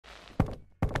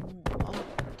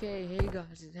Okay, hey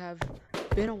guys, it have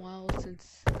been a while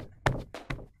since,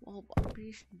 well, I'm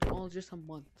pretty sure, well, just a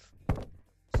month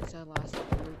since I last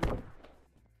uploaded.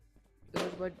 It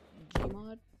was about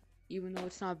Gmod, even though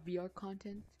it's not VR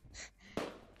content,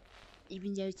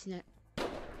 even though it's not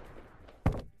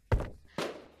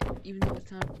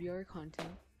VR content,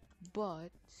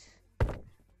 but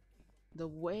the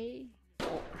way,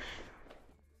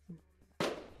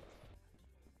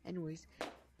 anyways,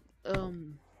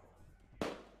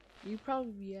 you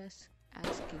probably be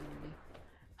asking me,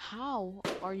 how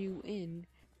are you in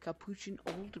Capuchin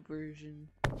old version?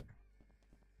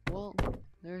 Well,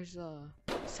 there's a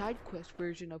side quest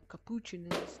version of Capuchin,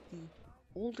 and it's the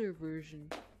older version.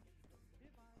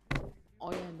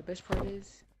 Oh yeah, and the best part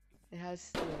is, it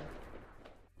has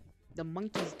the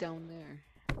monkeys down there,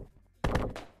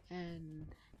 and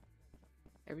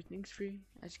everything's free,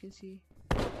 as you can see.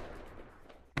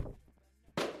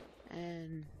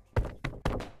 And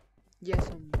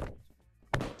yes,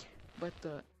 but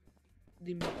the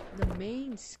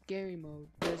main scary mode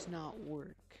does not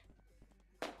work.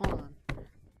 Hold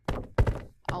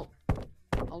on,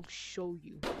 I'll show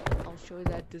you. I'll show you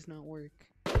that does not work.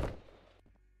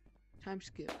 Time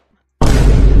skip.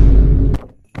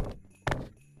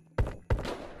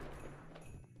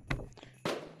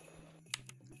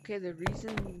 Okay, the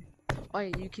reason. Oh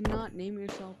yeah, you cannot name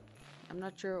yourself. I'm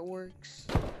not sure it works.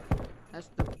 That's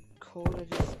the code, I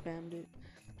just spammed it.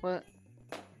 But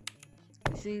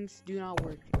these things do not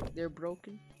work. They're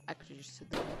broken. I could have just said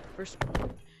that at the first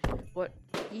point. But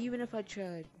even if I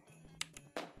tried,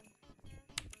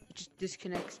 it just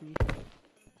disconnects me.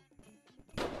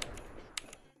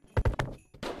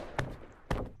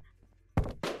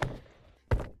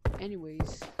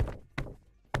 Anyways,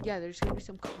 yeah, there's gonna be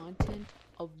some content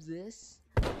of this.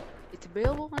 It's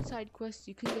available on SideQuest.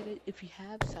 You can get it if you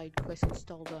have SideQuest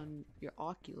installed on your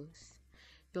Oculus.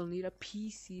 You'll need a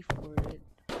PC for it.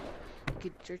 You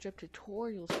could search up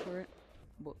tutorials for it,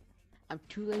 but I'm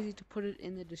too lazy to put it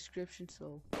in the description,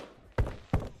 so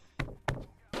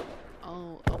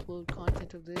I'll upload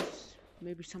content of this,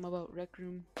 maybe some about Rec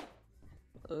Room,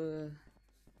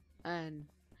 and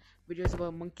videos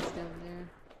about monkeys down there.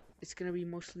 It's gonna be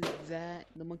mostly that,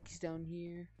 the monkeys down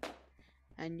here,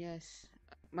 and yes,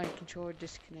 my controller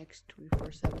disconnects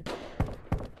 24/7.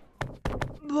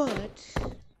 But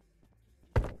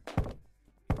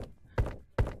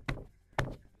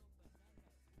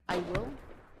I will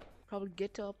probably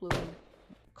get to uploading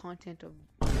content of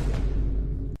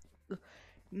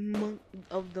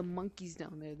the monkeys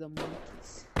down there, the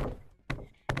monkeys.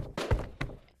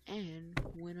 And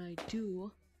when I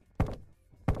do,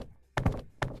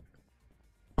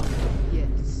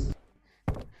 yes.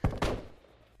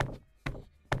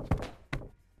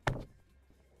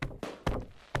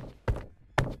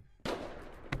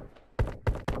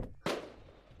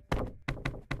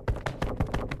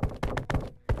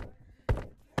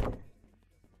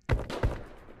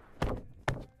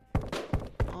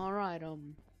 Alright,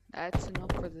 that's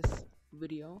enough for this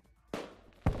video.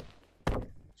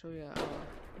 So yeah,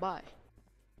 bye.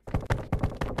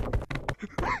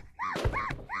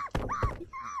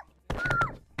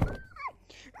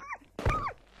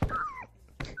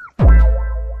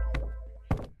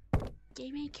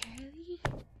 Gaming Curly.